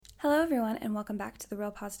Hello, everyone, and welcome back to the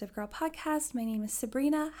Real Positive Girl podcast. My name is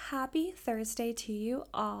Sabrina. Happy Thursday to you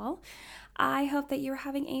all. I hope that you're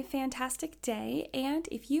having a fantastic day, and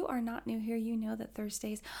if you are not new here, you know that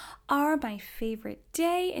Thursdays are my favorite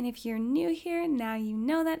day, and if you're new here, now you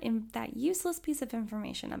know that useless piece of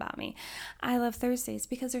information about me. I love Thursdays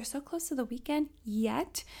because they're so close to the weekend,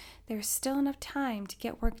 yet there's still enough time to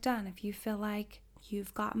get work done if you feel like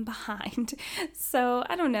you've gotten behind. So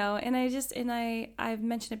I don't know. And I've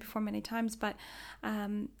mentioned it before many times, but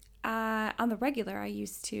on the regular, I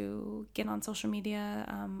used to get on social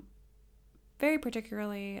media, very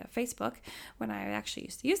particularly Facebook, when I actually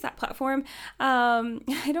used to use that platform.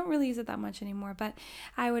 I don't really use it that much anymore, but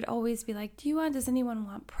I would always be like, does anyone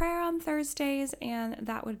want prayer on Thursdays? And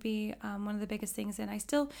that would be one of the biggest things. And I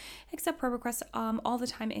still accept prayer requests all the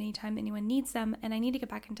time, anytime anyone needs them. And I need to get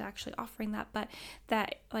back into actually offering that. But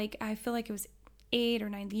I feel like it was 8 or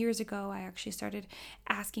 9 years ago, I actually started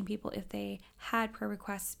asking people if they had prayer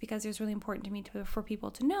requests, because it was really important to me for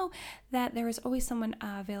people to know that there is always someone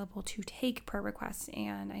available to take prayer requests.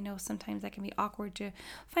 And I know sometimes that can be awkward to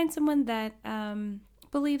find someone that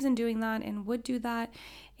believes in doing that and would do that.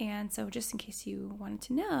 And so just in case you wanted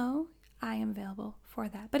to know, I am available for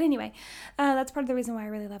that. But anyway, that's part of the reason why I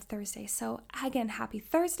really love Thursday. So again, happy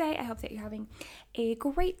Thursday. I hope that you're having a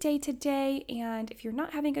great day today. And if you're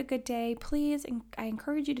not having a good day, please, I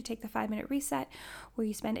encourage you to take the 5-minute reset, where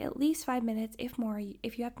you spend at least 5 minutes, if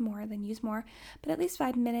you have more, then use more, but at least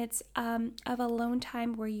 5 minutes of alone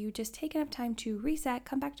time where you just take enough time to reset,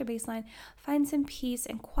 come back to baseline, find some peace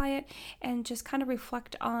and quiet, and just kind of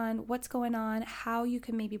reflect on what's going on, how you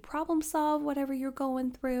can maybe problem solve whatever you're going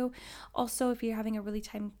through. Also, if you're having a really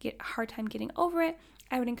hard time getting over it,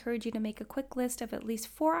 I would encourage you to make a quick list of at least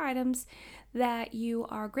 4 items that you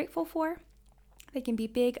are grateful for. They can be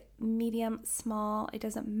big, medium, small. It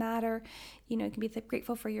doesn't matter. You can be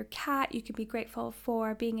grateful for your cat. You can be grateful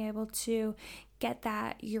for being able to get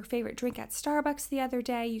your favorite drink at Starbucks the other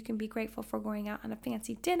day. You can be grateful for going out on a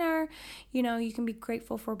fancy dinner. You can be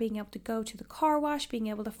grateful for being able to go to the car wash, being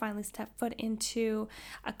able to finally step foot into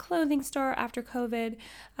a clothing store after COVID,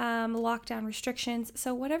 lockdown restrictions.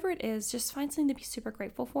 So whatever it is, just find something to be super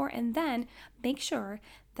grateful for, and then make sure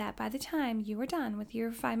that by the time you are done with your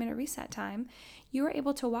 5-minute reset time, you are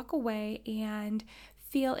able to walk away and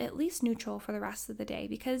feel at least neutral for the rest of the day,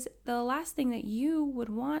 because the last thing that you would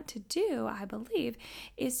want to do, I believe,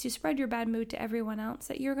 is to spread your bad mood to everyone else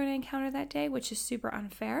that you're going to encounter that day, which is super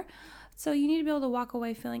unfair. So you need to be able to walk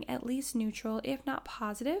away feeling at least neutral, if not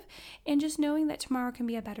positive, and just knowing that tomorrow can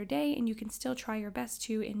be a better day and you can still try your best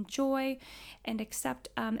to enjoy and accept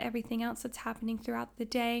everything else that's happening throughout the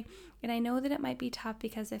day. And I know that it might be tough,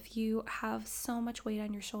 because if you have so much weight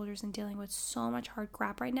on your shoulders and dealing with so much hard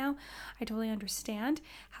crap right now, I totally understand.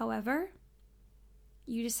 However,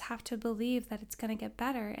 you just have to believe that it's going to get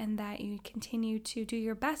better, and that you continue to do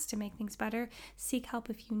your best to make things better. Seek help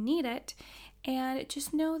if you need it, and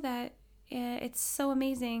just know that it's so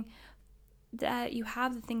amazing that you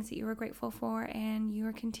have the things that you are grateful for, and you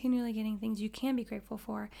are continually getting things you can be grateful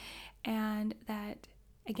for, and that,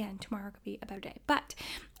 again, tomorrow could be a better day. But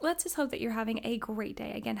let's just hope that you're having a great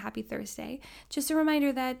day. Again, happy Thursday. Just a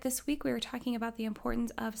reminder that this week we were talking about the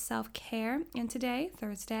importance of self-care. And today,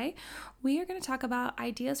 Thursday, we are going to talk about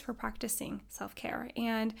ideas for practicing self-care.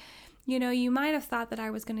 And you might have thought that I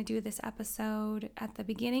was going to do this episode at the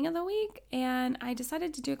beginning of the week, and I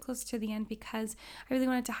decided to do it closer to the end because I really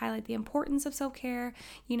wanted to highlight the importance of self-care,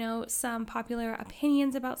 some popular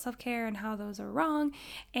opinions about self-care and how those are wrong,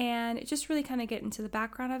 and just really kind of get into the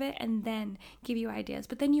background of it and then give you ideas.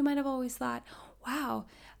 But then you might have always thought, wow,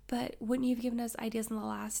 but wouldn't you have given us ideas on the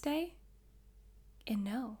last day? And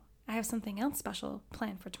no. I have something else special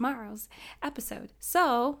planned for tomorrow's episode.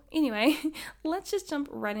 So anyway, let's just jump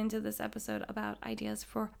right into this episode about ideas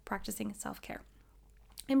for practicing self-care.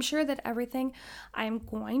 I'm sure that everything I'm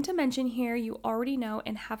going to mention here you already know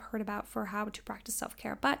and have heard about for how to practice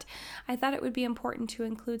self-care, but I thought it would be important to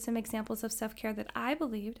include some examples of self-care that I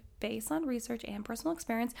believed, based on research and personal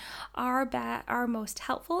experience, are most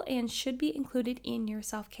helpful and should be included in your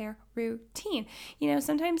self-care routine.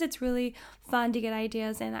 Sometimes it's really fun to get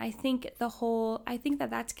ideas, and I think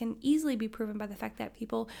that can easily be proven by the fact that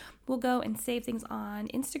people will go and save things on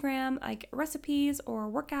Instagram, like recipes or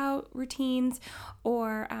workout routines,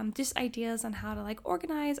 or just ideas on how to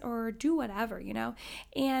organize or do whatever,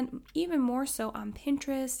 and even more so on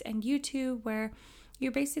Pinterest and YouTube, where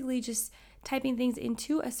you're basically just typing things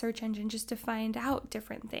into a search engine just to find out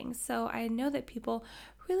different things. So I know that people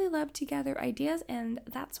really love to gather ideas, and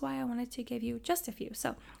that's why I wanted to give you just a few.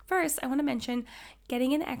 So first, I want to mention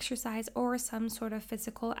getting in exercise or some sort of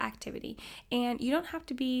physical activity. And you don't have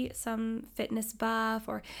to be some fitness buff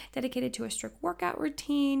or dedicated to a strict workout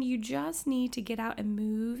routine. You just need to get out and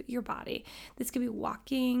move your body. This could be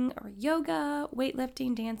walking or yoga,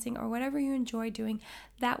 weightlifting, dancing, or whatever you enjoy doing.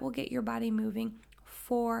 That will get your body moving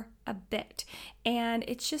for a bit. And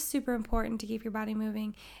it's just super important to keep your body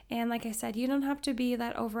moving. And like I said, you don't have to be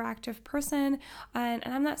that overactive person. And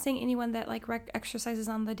I'm not saying anyone that like exercises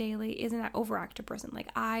on the daily isn't an overactive person. Like,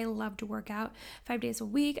 I love to work out 5 days a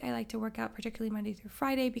week. I like to work out particularly Monday through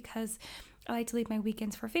Friday because I like to leave my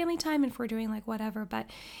weekends for family time and for doing like whatever. But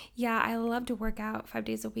yeah, I love to work out 5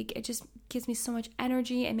 days a week. It just gives me so much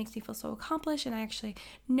energy. It makes me feel so accomplished. And I actually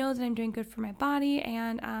know that I'm doing good for my body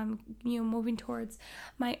and, moving towards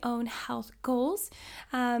my own health goals.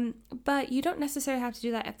 But you don't necessarily have to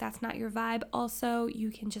do that if that's not your vibe. Also, you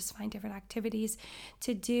can just find different activities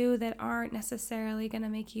to do that aren't necessarily going to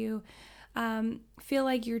make you feel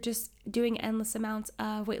like you're just doing endless amounts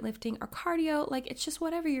of weightlifting or cardio. Like, it's just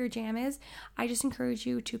whatever your jam is. I just encourage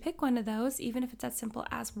you to pick one of those, even if it's as simple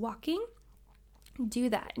as walking. Do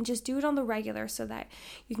that and just do it on the regular so that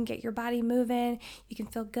you can get your body moving, you can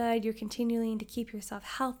feel good, you're continuing to keep yourself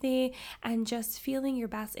healthy and just feeling your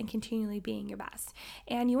best and continually being your best.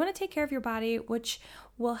 And you want to take care of your body, which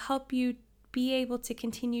will help you be able to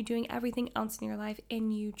continue doing everything else in your life,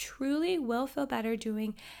 and you truly will feel better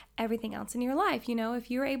doing everything else in your life.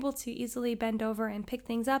 If you're able to easily bend over and pick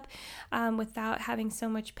things up without having so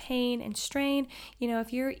much pain and strain,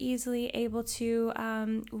 if you're easily able to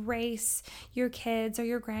race your kids or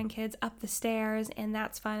your grandkids up the stairs, and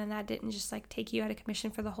that's fun, and that didn't just like take you out of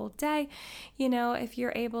commission for the whole day, if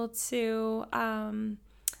you're able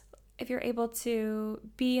to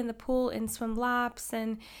be in the pool and swim laps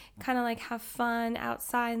and kind of like have fun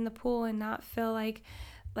outside in the pool and not feel like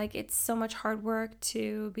it's so much hard work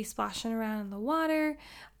to be splashing around in the water,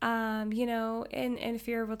 and if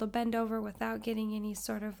you're able to bend over without getting any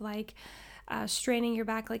sort of like straining your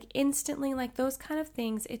back like instantly, like those kind of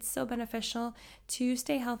things, it's so beneficial to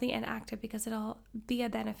stay healthy and active because it'll be a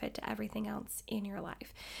benefit to everything else in your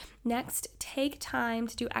life. Next, take time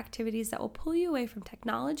to do activities that will pull you away from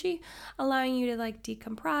technology, allowing you to like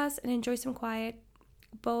decompress and enjoy some quiet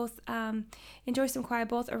both around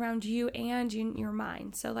you and in your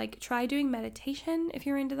mind. So like, try doing meditation if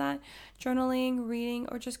you're into that, journaling, reading,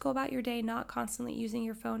 or just go about your day not constantly using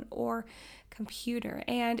your phone or computer.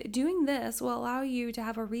 And doing this will allow you to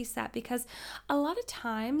have a reset, because a lot of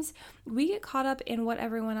times we get caught up in what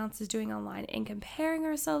everyone else is doing online and comparing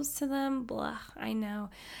ourselves to them. I know.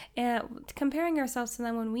 And comparing ourselves to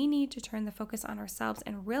them when we need to turn the focus on ourselves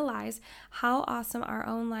and realize how awesome our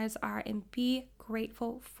own lives are and be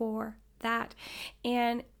grateful for that.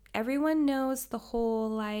 And everyone knows the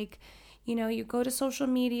whole you go to social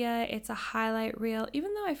media, it's a highlight reel,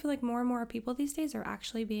 even though I feel like more and more people these days are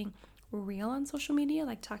actually being real on social media,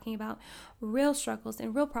 like talking about real struggles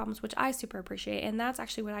and real problems, which I super appreciate. And that's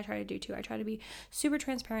actually what I try to do too. I try to be super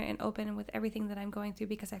transparent and open with everything that I'm going through,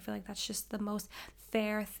 because I feel like that's just the most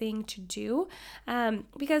fair thing to do,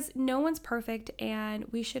 because no one's perfect, and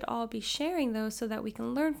we should all be sharing those so that we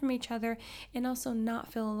can learn from each other and also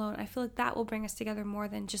not feel alone. I feel like that will bring us together more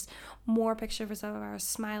than just more pictures of us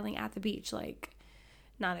smiling at the beach. Like,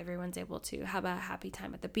 not everyone's able to have a happy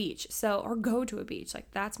time at the beach, or go to a beach.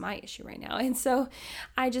 Like, that's my issue right now. And so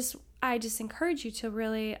I just encourage you to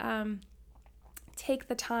really take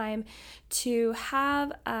the time to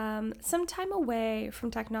have some time away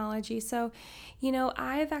from technology. So,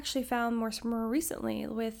 I've actually found more recently,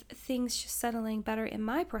 with things just settling better in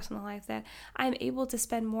my personal life, that I'm able to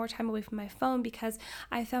spend more time away from my phone, because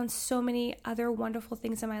I found so many other wonderful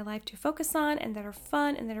things in my life to focus on and that are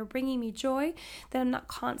fun and that are bringing me joy, that I'm not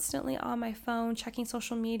constantly on my phone checking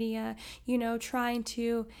social media, trying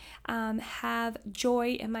to have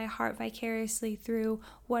joy in my heart vicariously through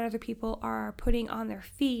what other people are putting on their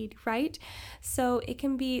feed, right? So it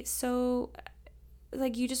can be so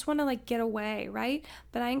you just want to get away, right?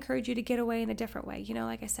 But I encourage you to get away in a different way.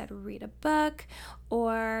 Like I said, read a book,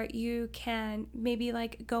 or you can maybe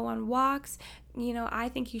go on walks. I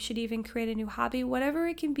think you should even create a new hobby, whatever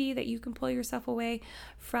it can be that you can pull yourself away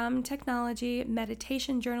from technology.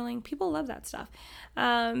 Meditation, journaling, people love that stuff.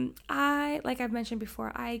 Like I've mentioned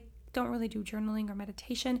before, I don't really do journaling or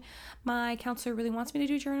meditation. My counselor really wants me to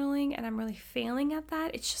do journaling, and I'm really failing at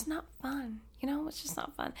that. It's just not fun. it's just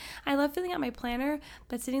not fun. I love filling out my planner,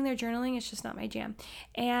 but sitting there journaling is just not my jam.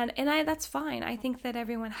 And that's fine. I think that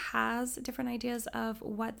everyone has different ideas of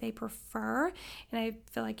what they prefer, and I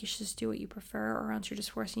feel like you should just do what you prefer, or else you're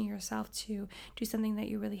just forcing yourself to do something that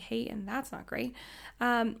you really hate, and that's not great.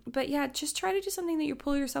 But yeah, just try to do something that you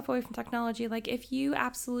pull yourself away from technology. Like if you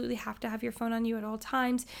absolutely have to have your phone on you at all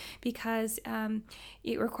times because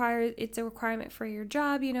it's a requirement for your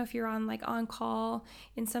job, if you're on on call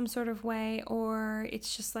in some sort of way, or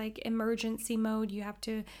it's just like emergency mode, you have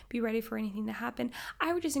to be ready for anything to happen.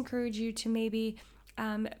 I would just encourage you to maybe,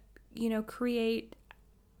 create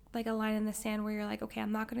like a line in the sand where you're like, okay,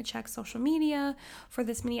 I'm not going to check social media for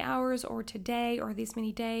this many hours or today or these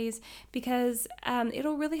many days, because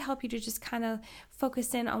it'll really help you to just kind of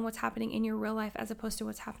focus in on what's happening in your real life as opposed to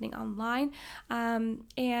what's happening online.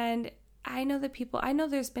 And I know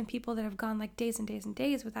there's been people that have gone like days and days and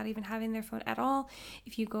days without even having their phone at all.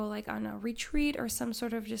 If you go like on a retreat or some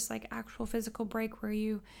sort of just like actual physical break where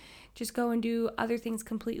you just go and do other things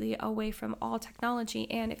completely away from all technology.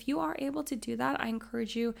 And if you are able to do that, I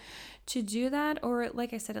encourage you to do that, or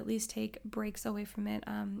like I said, at least take breaks away from it,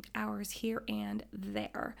 hours here and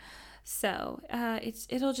there. So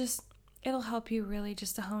it'll help you really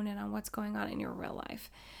just to hone in on what's going on in your real life.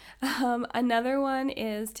 Another one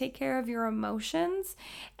is take care of your emotions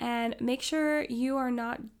and make sure you are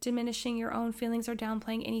not diminishing your own feelings or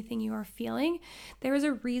downplaying anything you are feeling. There is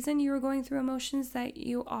a reason you are going through emotions that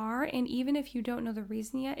you are, and even if you don't know the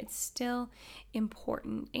reason yet, it's still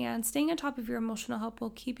important. And staying on top of your emotional health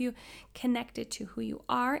will keep you connected to who you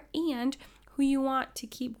are and who you want to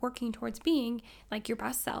keep working towards being, like your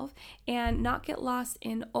best self, and not get lost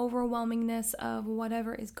in overwhelmingness of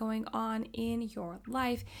whatever is going on in your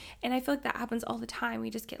life. And I feel like that happens all the time. We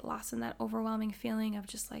just get lost in that overwhelming feeling of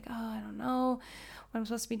just like, oh, I don't know what I'm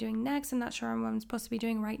supposed to be doing next. I'm not sure what I'm supposed to be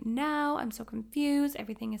doing right now. I'm so confused.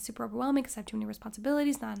 Everything is super overwhelming because I have too many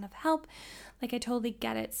responsibilities, not enough help. Like, I totally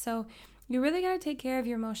get it. So you really got to take care of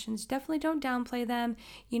your emotions. Definitely don't downplay them,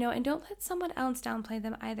 and don't let someone else downplay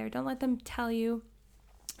them either. Don't let them tell you,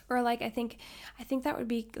 or like, I think that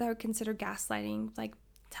would consider gaslighting, like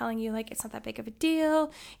telling you like it's not that big of a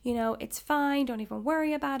deal, it's fine, don't even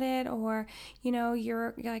worry about it, or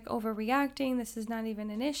you're like overreacting, this is not even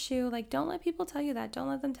an issue. Like, don't let people tell you that. Don't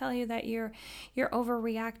let them tell you that you're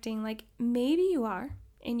overreacting. Like, maybe you are,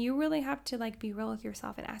 and you really have to like be real with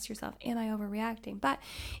yourself and ask yourself, am I overreacting? But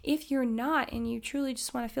if you're not, and you truly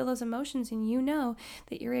just want to feel those emotions, and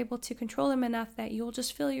that you're able to control them enough that you'll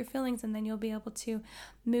just feel your feelings, and then you'll be able to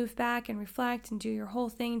move back and reflect and do your whole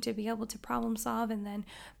thing to be able to problem solve and then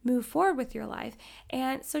move forward with your life.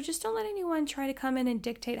 And so just don't let anyone try to come in and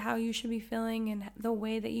dictate how you should be feeling and the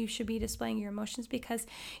way that you should be displaying your emotions, because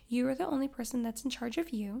you are the only person that's in charge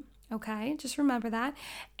of you. Okay, just remember that,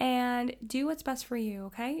 and do what's best for you.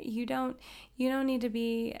 Okay, you don't need to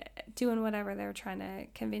be doing whatever they're trying to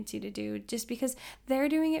convince you to do just because they're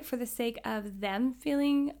doing it for the sake of them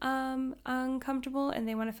feeling uncomfortable, and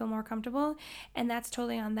they want to feel more comfortable, and that's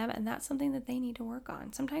totally on them, and that's something that they need to work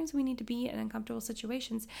on. Sometimes we need to be in uncomfortable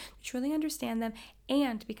situations to truly understand them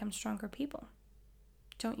and become stronger people.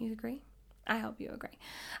 Don't you agree? I hope you agree.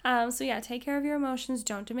 So yeah, take care of your emotions.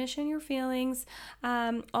 Don't diminish your feelings.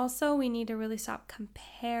 Also, we need to really stop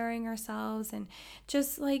comparing ourselves, and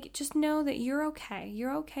just know that you're okay.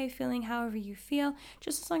 You're okay feeling however you feel,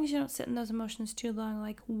 just as long as you don't sit in those emotions too long,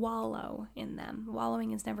 like wallow in them.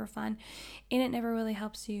 Wallowing is never fun, and it never really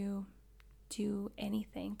helps you do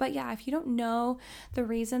anything. But yeah, if you don't know the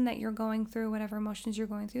reason that you're going through whatever emotions you're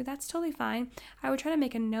going through, that's totally fine. I would try to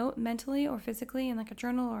make a note mentally or physically in like a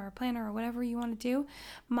journal or a planner or whatever you want to do.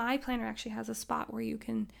 My planner actually has a spot where you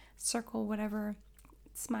can circle whatever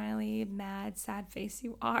smiley, mad, sad face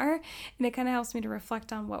you are, and it kind of helps me to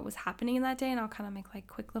reflect on what was happening in that day, and I'll kind of make like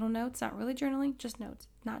quick little notes, not really journaling, just notes,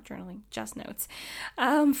 not journaling, just notes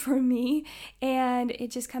for me, and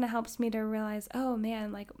it just kind of helps me to realize, oh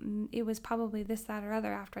man, like it was probably this, that, or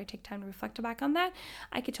other. After I take time to reflect back on that,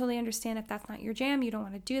 I could totally understand if that's not your jam, you don't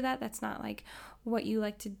want to do that, that's not like what you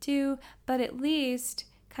like to do, but at least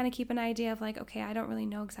kind of keep an idea of like, okay, I don't really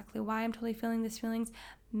know exactly why I'm totally feeling these feelings.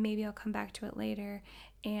 Maybe I'll come back to it later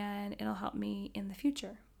and it'll help me in the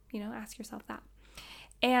future. Ask yourself that.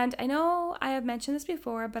 And I know I have mentioned this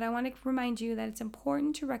before, but I want to remind you that it's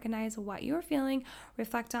important to recognize what you're feeling,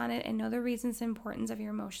 reflect on it, and know the reasons and importance of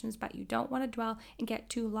your emotions, but you don't want to dwell and get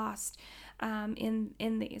too lost in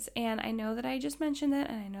these. And I know that I just mentioned it,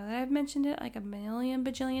 and I know that I've mentioned it like a million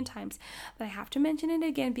bajillion times, but I have to mention it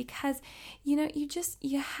again because, you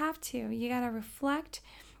have to. You got to reflect.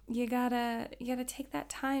 You gotta take that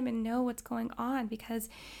time and know what's going on, because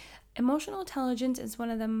emotional intelligence is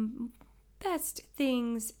one of the best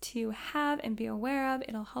things to have and be aware of.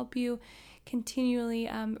 It'll help you continually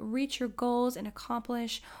reach your goals and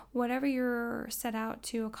accomplish whatever you're set out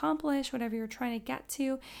to accomplish, whatever you're trying to get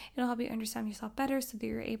to. It'll help you understand yourself better so that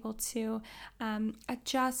you're able to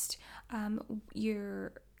adjust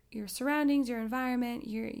your surroundings, your environment.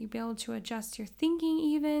 You'll be able to adjust your thinking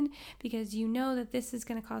even, because you know that this is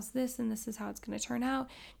going to cause this and this is how it's going to turn out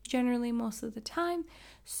generally most of the time.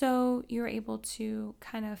 So you're able to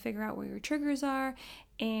kind of figure out where your triggers are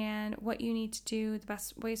and what you need to do, the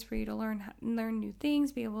best ways for you to learn new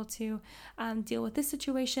things, be able to deal with this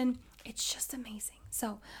situation. It's just amazing.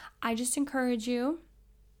 So I just encourage you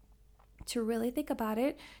to really think about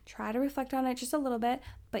it, try to reflect on it just a little bit,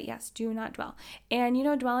 but yes, do not dwell. And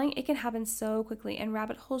dwelling, it can happen so quickly, and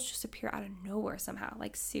rabbit holes just appear out of nowhere somehow,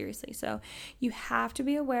 like seriously. So you have to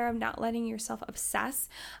be aware of not letting yourself obsess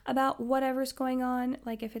about whatever's going on.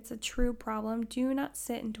 Like if it's a true problem, do not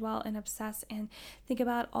sit and dwell and obsess and think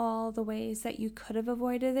about all the ways that you could have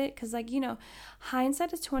avoided it. Because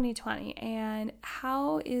hindsight is 20/20, and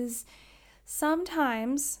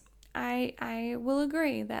sometimes I will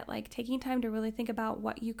agree that taking time to really think about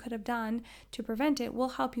what you could have done to prevent it will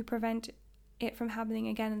help you prevent it from happening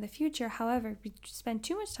again in the future. However, if you spend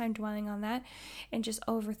too much time dwelling on that and just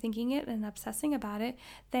overthinking it and obsessing about it,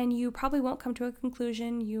 then you probably won't come to a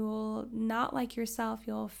conclusion. You'll not like yourself.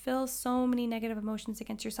 You'll feel so many negative emotions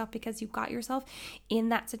against yourself because you got yourself in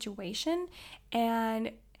that situation,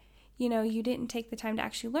 and you didn't take the time to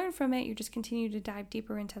actually learn from it. You just continue to dive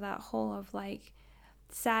deeper into that hole of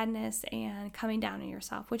sadness and coming down on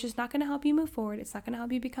yourself, which is not going to help you move forward. It's not going to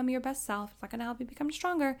help you become your best self. It's not going to help you become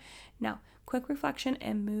stronger. No, quick reflection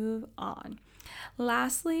and move on.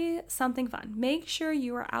 Lastly, something fun. Make sure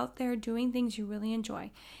you are out there doing things you really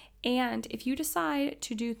enjoy. And if you decide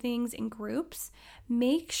to do things in groups,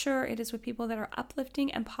 make sure it is with people that are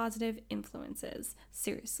uplifting and positive influences.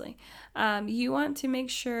 Seriously. You want to make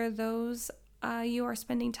sure those you are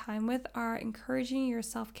spending time with are encouraging your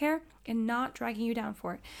self-care and not dragging you down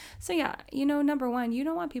for it. So number one, you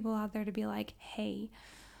don't want people out there to be like, hey,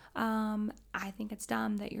 I think it's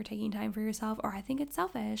dumb that you're taking time for yourself, or I think it's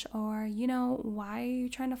selfish, or why are you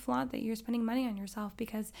trying to flaunt that you're spending money on yourself?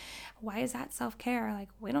 Because why is that self-care?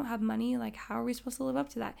 We don't have money. How are we supposed to live up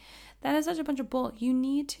to that? That is such a bunch of bull. You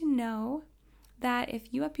need to know that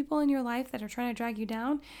if you have people in your life that are trying to drag you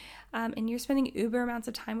down, and you're spending uber amounts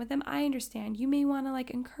of time with them, I understand. You may want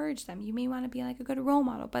to encourage them. You may want to be a good role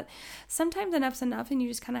model, but sometimes enough's enough, and you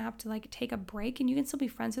just kind of have to take a break, and you can still be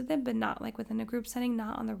friends with them, but not within a group setting,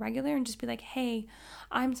 not on the regular, and just be like, hey,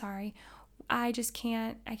 I'm sorry. I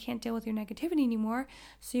can't deal with your negativity anymore.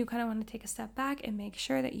 So you kind of want to take a step back and make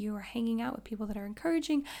sure that you are hanging out with people that are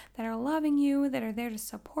encouraging, that are loving you, that are there to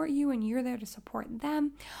support you, and you're there to support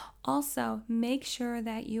them. Also, make sure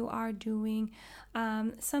that you are doing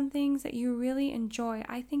some things that you really enjoy.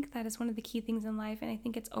 I think that is one of the key things in life, and I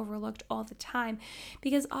think it's overlooked all the time,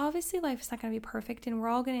 because obviously life is not going to be perfect, and we're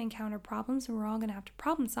all going to encounter problems, and we're all going to have to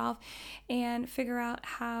problem solve and figure out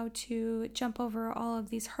how to jump over all of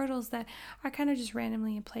these hurdles that are kind of just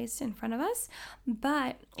randomly placed in front of us.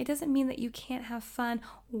 But it doesn't mean that you can't have fun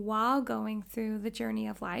while going through the journey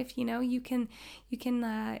of life. You can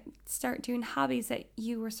start doing hobbies that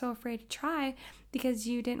you were so afraid to try because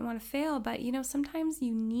you didn't want to fail. But sometimes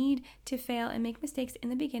you need to fail and make mistakes in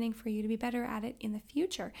the beginning for you to be better at it in the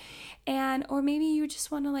future. Or maybe you just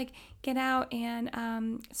want to get out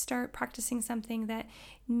and start practicing something that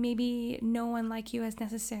maybe no one like you has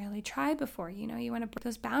necessarily tried before. You want to break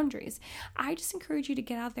those boundaries. I just encourage you to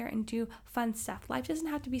get out there and do fun stuff. Life doesn't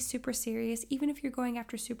have to be super serious. Even if you're going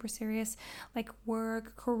after super serious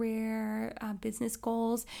work, career, business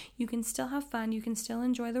goals, you can still have fun. You can still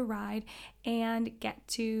enjoy the ride and get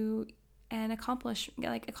to and accomplish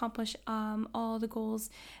all the goals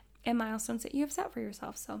and milestones that you have set for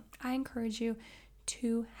yourself. So I encourage you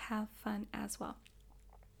to have fun as well.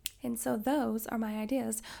 And so those are my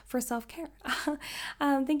ideas for self-care.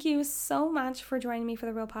 Thank you so much for joining me for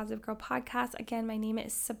the Real Positive Girl podcast. Again, my name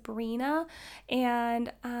is Sabrina,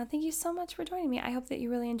 and thank you so much for joining me. I hope that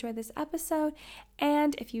you really enjoyed this episode,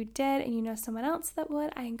 and if you did and you know someone else that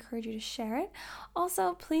would, I encourage you to share it.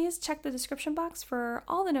 Also, please check the description box for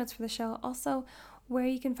all the notes for the show. Also, where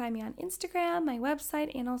you can find me on Instagram, my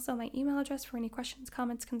website, and also my email address for any questions,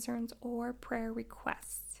 comments, concerns, or prayer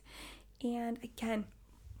requests. And again,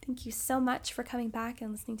 thank you so much for coming back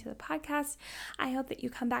and listening to the podcast. I hope that you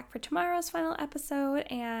come back for tomorrow's final episode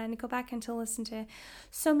and go back and to listen to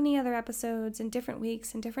so many other episodes in different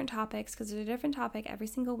weeks and different topics, because there's a different topic every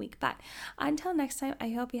single week. But until next time, I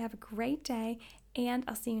hope you have a great day, and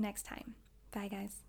I'll see you next time. Bye, guys.